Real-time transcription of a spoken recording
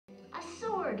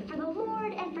sword for the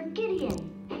Lord and for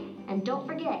Gideon. And don't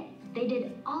forget, they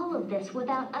did all of this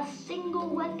without a single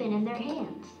weapon in their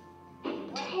hands.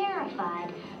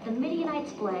 Terrified, the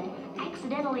Midianites fled,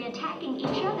 accidentally attacking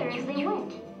each other as they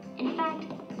went. In fact,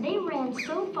 they ran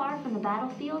so far from the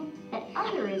battlefield that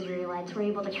other Israelites were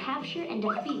able to capture and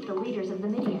defeat the leaders of the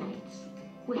Midianites.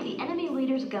 With the enemy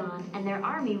leaders gone and their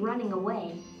army running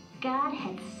away, God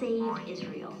had saved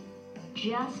Israel,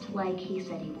 just like he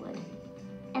said he would.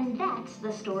 And that's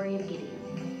the story of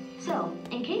Gideon. So,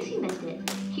 in case you missed it,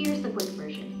 here's the quick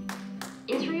version.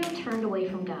 Israel turned away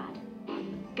from God.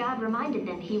 God reminded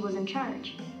them he was in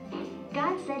charge.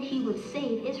 God said he would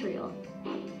save Israel.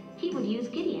 He would use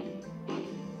Gideon.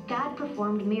 God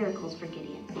performed miracles for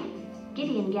Gideon.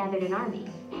 Gideon gathered an army.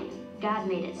 God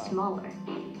made it smaller,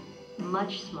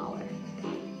 much smaller.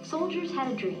 Soldiers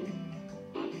had a dream.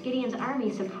 Gideon's army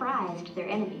surprised their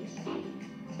enemies.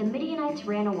 The Midianites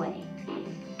ran away.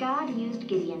 God used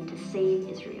Gideon to save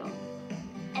Israel.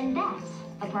 And that's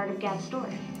a part of God's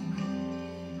story.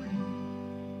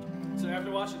 So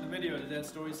after watching the video, did that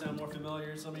story sound more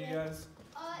familiar to some of you guys?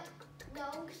 No,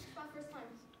 it's my first time.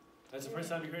 That's the first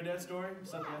time you heard that story?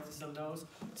 Something else that some knows?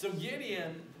 So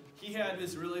Gideon, he had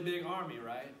this really big army,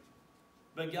 right?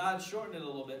 But God shortened it a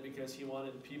little bit because he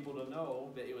wanted people to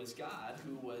know that it was God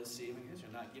who was saving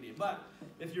Israel, not Gideon. But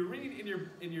if you read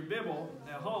in your Bible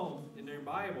at home, in your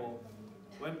Bible,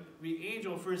 when the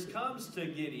angel first comes to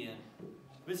Gideon,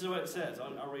 this is what it says.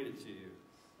 I'll read it to you.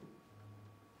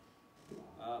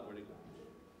 Where'd it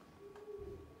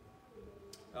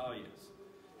go? Oh, yes.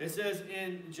 It says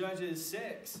in Judges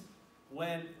 6,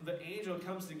 when the angel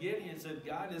comes to Gideon and said,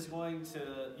 God is going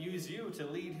to use you to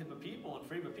lead the people and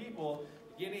free the people,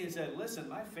 Gideon said, listen,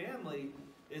 my family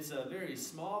is a very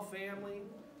small family,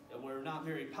 and we're not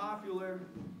very popular,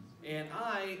 and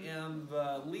I am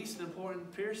the least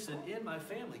important person in my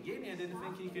family. Gideon didn't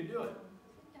think he could do it.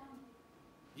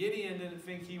 Gideon didn't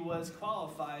think he was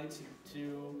qualified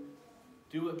to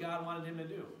do what God wanted him to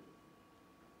do.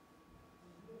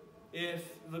 If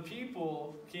the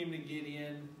people came to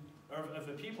Gideon, or if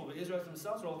the people, the Israelites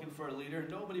themselves were looking for a leader,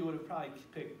 nobody would have probably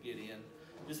picked Gideon.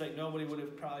 Just like nobody would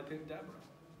have probably picked Deborah.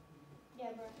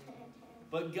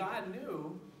 But God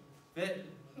knew that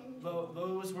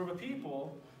those were the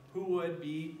people who would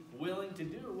be willing to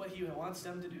do what he wants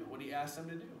them to do, what he asked them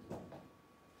to do.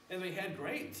 And they had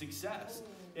great success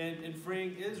in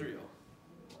freeing Israel.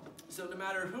 So no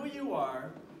matter who you are,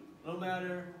 no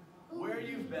matter where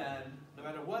you've been, no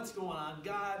matter what's going on,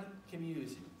 God can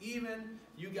use you. Even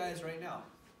you guys right now.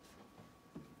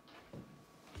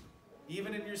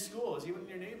 Even in your schools, even in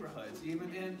your neighborhoods,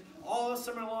 even in all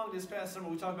summer long this past summer,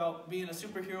 we talked about being a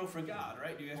superhero for God,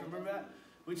 right? Do you guys remember that?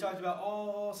 We talked about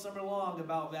all summer long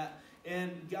about that.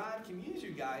 And God can use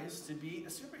you guys to be a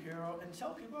superhero and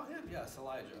tell people about him. Yes,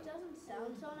 Elijah. It doesn't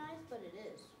sound so nice, but it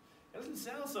is. It doesn't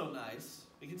sound so nice.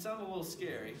 It can sound a little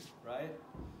scary, right?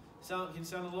 It can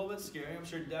sound a little bit scary. I'm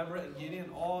sure Deborah and Gideon,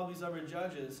 all these other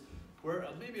judges, were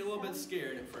maybe a little bit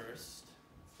scared at first.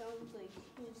 Sounds like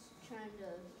he's trying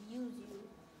to use you,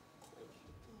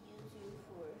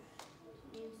 for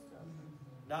his stuff.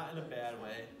 Not in a bad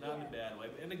way. Not in a bad way,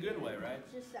 but in a good way, right?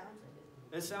 It just sounds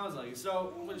like it. It sounds like it.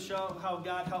 So I'm going to show how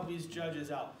God helped these judges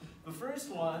out. The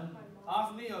first one,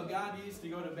 Othniel, God used to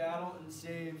go to battle and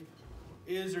save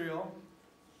Israel.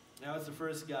 Now it's the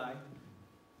first guy.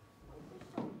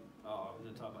 Oh, I'm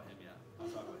going to talk about him, yeah. I'll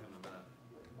talk about him in a minute.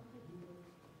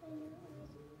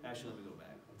 Actually, let me go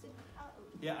back.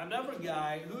 Yeah, another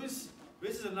guy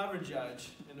this is another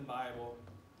judge in the Bible.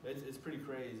 It's pretty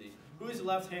crazy. Who is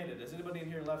left-handed? Is anybody in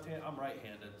here left-handed? I'm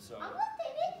right-handed, so. I'm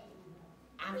left-handed.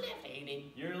 I'm left-handed.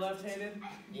 You're left-handed?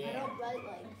 Yeah. I don't write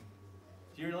like.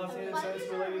 You're left-handed, But so it's these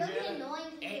for are Lady really Janet?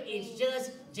 annoying to do. It's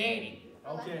just Janet.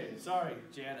 Okay, sorry,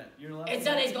 Janet. You're left. It's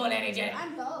Sunday school, Lady Janet.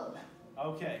 I'm both.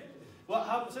 Okay.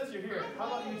 Well, since you're here, how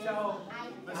about you tell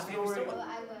the story? Well,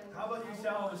 I would. How about you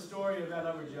tell the story of that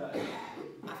other judge?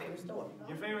 My favorite story.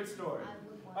 Your favorite story.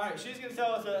 All right, she's gonna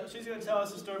tell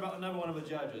us a story about another one of the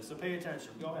judges. So pay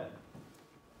attention. Go ahead.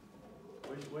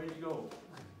 Where did you go?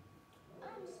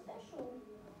 I'm special.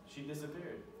 She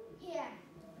disappeared. Yeah.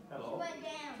 Hello. Went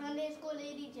down. Sunday school,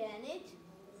 Lady Janet.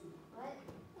 What?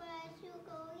 Where's you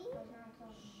going?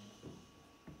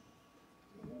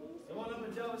 Come on up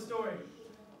and tell the story.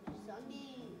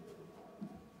 Sunday.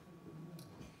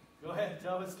 Go ahead,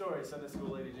 tell the story, Sunday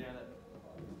school lady Janet.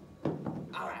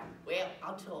 All right. Well,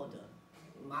 I'll tell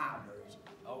my version.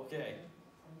 Okay.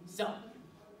 So,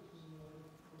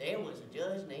 there was a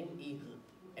judge named Ehud.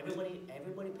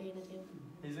 Everybody paying attention?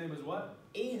 His name was what?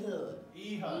 Ehud.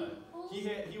 Ehud.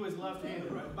 He was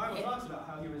left-handed, right? The Bible talks about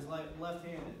how he was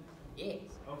left-handed. Yes.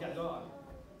 Okay, go on.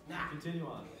 Now, Continue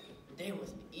on. there was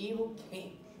an evil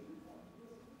king,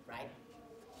 right?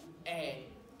 And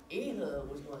Ehud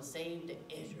was going to save the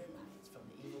Israelites from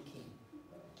the evil king.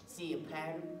 See a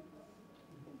pattern?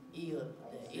 Ehud,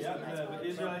 the Yeah, Israelites. the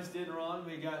Israelites did wrong.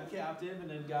 They got captive, and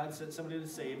then God sent somebody to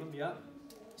save them. Yep.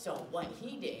 So what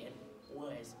he did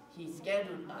was he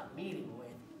scheduled a meeting with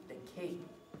the king.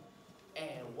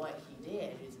 And what he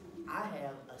did is, I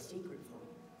have a secret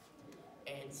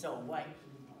for you. And so what,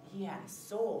 he had a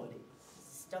sword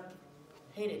stuck,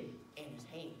 hidden in his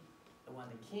hand. And when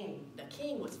the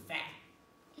king was fat.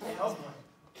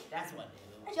 That's what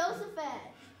they did. Josephate.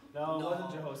 No, it No.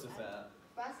 wasn't Jehoshaphat.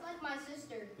 That's like my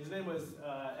sister. His name was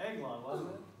Eglon, wasn't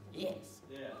it? Yes.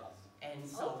 Yeah. And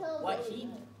so tell what Billy.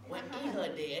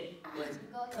 Ehud did was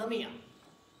Go ahead. come here.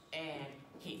 And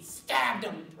he stabbed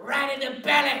him right in the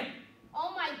belly.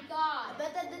 Oh my God. I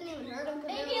bet that didn't even hurt him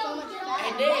because Maybe there was so I'll much get fat.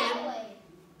 And on then- that way.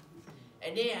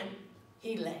 And then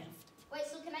he left. Wait,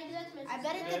 so can I do that to my sister? I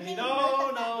bet it And didn't he, even no, hurt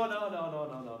the no, fat. no, no, no,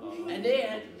 no, no, no. And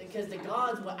then, because the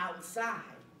guards were outside,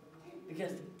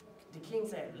 because the king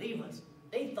said, leave us.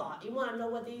 They thought, you want to know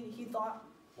what he thought?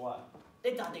 What?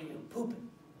 They thought they were pooping.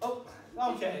 Oh,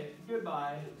 okay.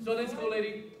 Goodbye. So let's go,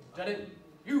 lady. Janet,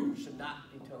 you should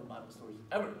not be telling Bible stories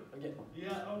ever again.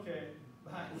 Yeah, okay.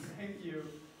 Bye. Thank you.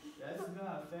 That's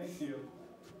enough. Thank you.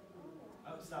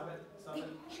 Oh, stop it. Stop it.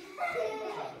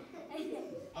 Stop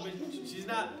it. I mean, she's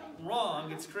not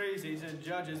wrong. It's crazy. It's in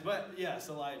Judges. But yes,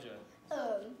 Elijah.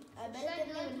 I bet it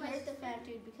didn't even hurt the fat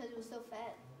dude because it was so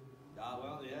fat. Ah,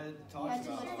 well, yeah, it He talks had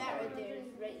too about much it. fat right there,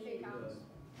 right here.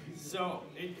 So,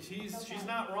 she's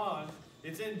not wrong.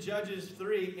 It's in Judges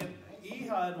 3. And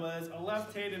Ehud was a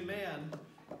left-handed man.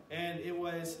 And it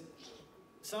was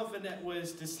something that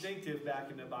was distinctive back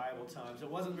in the Bible times. It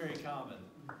wasn't very common.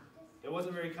 It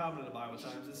wasn't very common in the Bible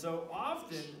times. And so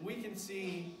often we can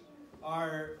see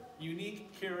our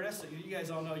unique characteristics. You guys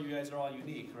all know you guys are all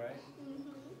unique, right?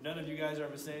 None of you guys are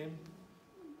the same.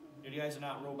 You guys are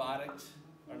not robotics,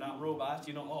 or not robots.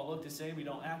 You don't all look the same. You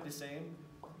don't act the same.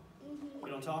 You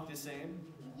don't talk the same.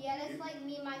 Yeah, that's like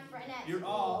me and my friend at You're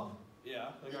school. all, yeah,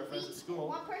 like our friends at If school.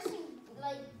 one person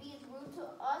like being rude to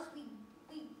us,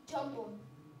 we jump them.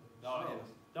 Oh, yeah.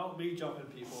 Don't be jumping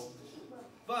people.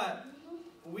 But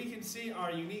we can see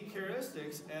our unique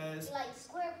characteristics as Like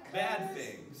square bad curves.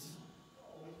 things.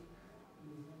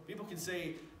 People can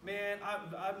say, man,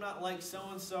 I'm not like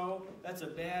so-and-so. That's a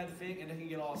bad thing. And they can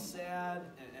get all sad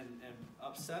and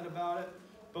upset about it.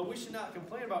 But we should not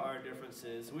complain about our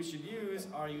differences. We should use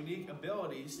our unique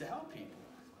abilities to help people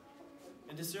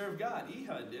and to serve God.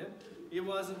 Ehud did.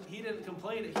 He didn't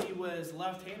complain that he was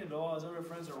left-handed, but all his other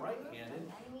friends are right-handed.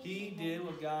 He did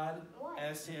what God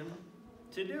asked him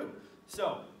to do.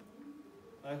 So,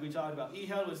 like we talked about,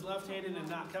 Ehud was left-handed and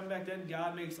not come back then.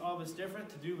 God makes all of us different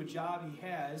to do the job he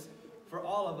has for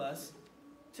all of us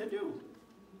to do.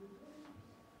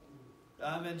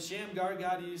 And Shamgar,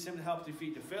 God used him to help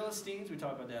defeat the Philistines. We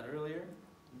talked about that earlier.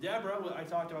 Deborah, I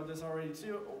talked about this already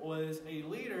too, was a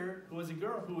leader who was a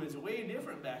girl who was way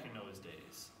different back in those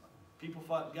days. People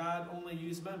thought God only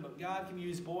used men, but God can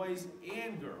use boys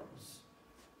and girls.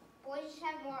 Boys just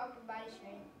have more upper body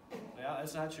strength. Yeah,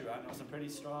 that's not true. I know some pretty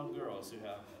strong girls who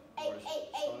have Hey, more hey,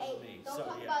 strong than hey, me. don't So,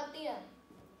 talk yeah. about Thea.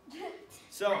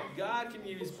 So, God can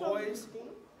use boys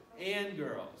and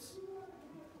girls.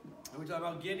 And we talk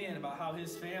about Gideon, about how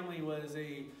his family was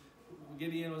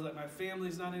Gideon was like, my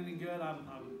family's not any good. I'm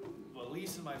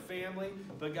least in my family.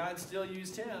 But God still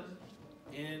used him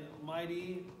in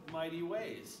mighty, mighty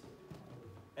ways.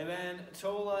 And then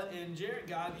Tola and Jared,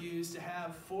 God used to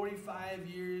have 45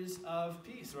 years of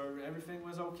peace, where everything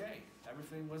was okay.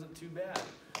 Everything wasn't too bad.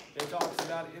 It talks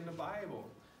about it in the Bible.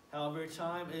 How every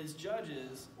time as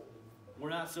judges, we're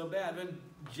not so bad. Then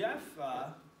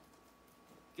Jephthah,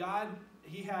 God,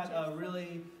 he had a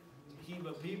really,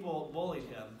 but people bullied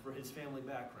him for his family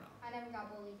background. I never got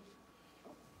bullied.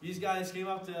 These guys came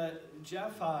up to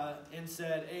Jephthah and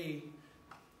said, hey,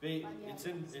 it's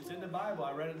in the Bible.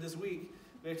 I read it this week.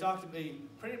 They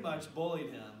pretty much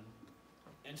bullied him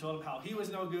and told him how he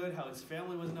was no good, how his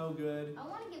family was no good. I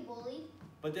want to get bullied.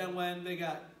 But then when they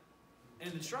got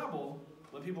into trouble,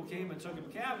 when people came and took him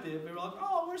captive, they were like,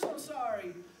 oh, we're so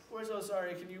sorry. We're so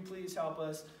sorry. Can you please help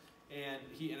us? And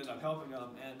he ended up helping them.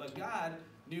 But God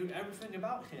knew everything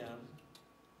about him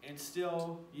and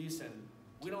still used him.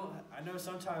 I know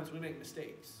sometimes we make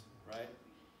mistakes, right?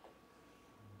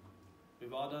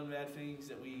 We've all done bad things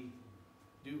that we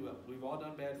do. We've all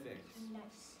done bad things.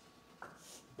 Nice.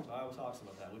 The Bible talks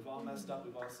about that. We've all messed up.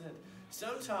 We've all sinned.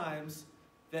 Sometimes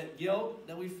that guilt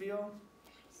that we feel,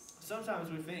 sometimes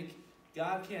we think,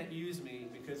 God can't use me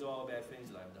because of all the bad things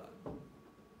that I've done.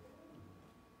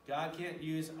 I can't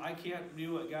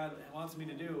do what God wants me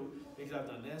to do because I've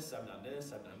done this, I've done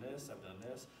this, I've done this, I've done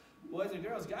this. Boys and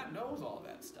girls, God knows all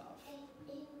that stuff.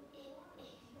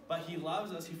 But He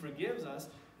loves us, He forgives us,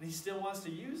 and He still wants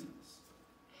to use us.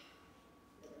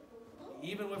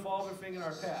 Even with all everything in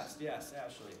our past. Yes,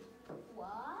 Ashley.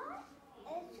 What?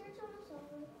 Is church almost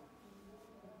over?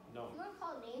 No. You want to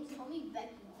call names? Call me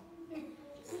Becky.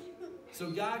 So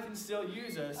God can still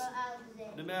use us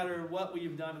Alexander. no matter what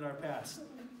we've done in our past.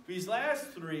 These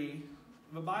last three,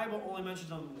 the Bible only mentions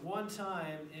them one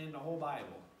time in the whole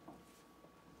Bible.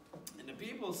 And the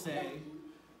people say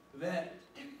that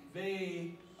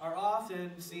they are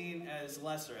often seen as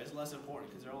less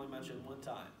important because they're only mentioned one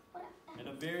time. In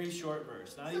a very short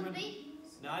verse. Not even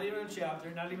a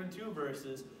chapter, not even 2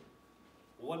 verses,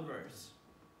 one verse.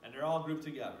 And they're all grouped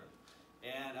together.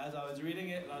 And as I was reading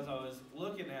it, as I was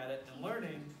looking at it and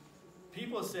learning,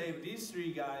 people say these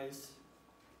 3 guys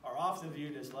are often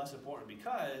viewed as less important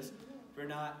because they're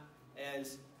not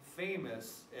as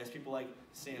famous as people like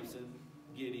Samson,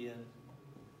 Gideon,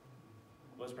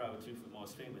 was probably 2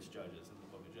 most famous judges in the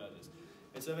book of Judges.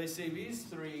 And so they say these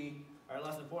 3 are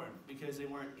less important because they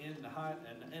weren't in the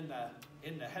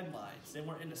headlines. They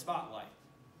weren't in the spotlight.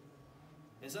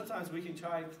 And sometimes we can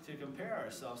try to compare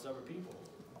ourselves to other people.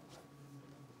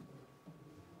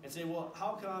 And say, well,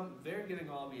 how come they're getting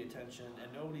all the attention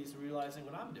and nobody's realizing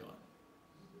what I'm doing?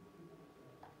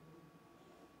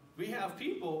 We have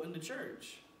people in the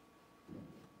church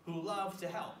who love to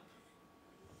help.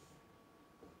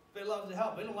 They love to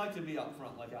help. They don't like to be up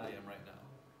front like I am right now.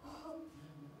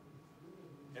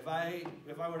 If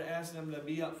I were to ask them to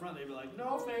be up front, they'd be like,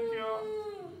 no, thank you.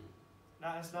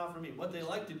 No, it's not for me. What they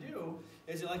like to do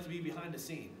is they like to be behind the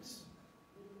scenes.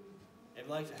 They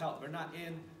like to help. They're not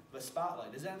in the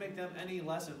spotlight. Does that make them any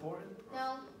less important?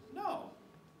 No. No.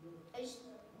 It just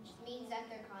means that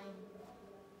they're kind.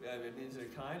 Yeah, it means they're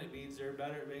kind. It means they're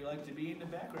better. They like to be in the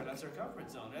background. That's their comfort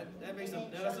zone. That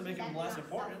doesn't make them less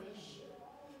important.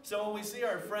 So when we see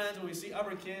our friends, when we see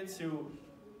other kids who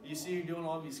you see doing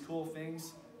all these cool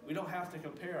things, we don't have to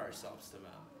compare ourselves to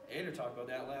them. Ada talked about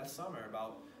that last summer,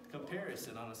 about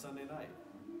comparison on a Sunday night.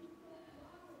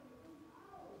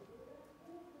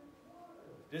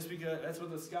 Just because that's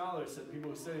what the scholars said, people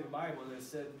who study the Bible, they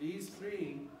said these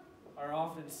 3 are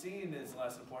often seen as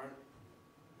less important,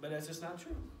 but that's just not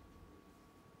true.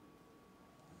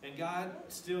 And God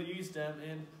still used them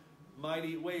in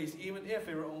mighty ways, even if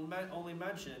they were only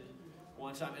mentioned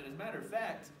one time. And as a matter of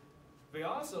fact, they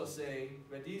also say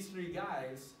that these 3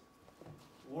 guys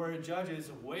were judges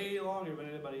way longer than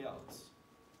anybody else.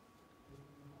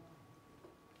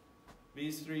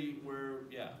 These 3 were,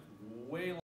 way longer.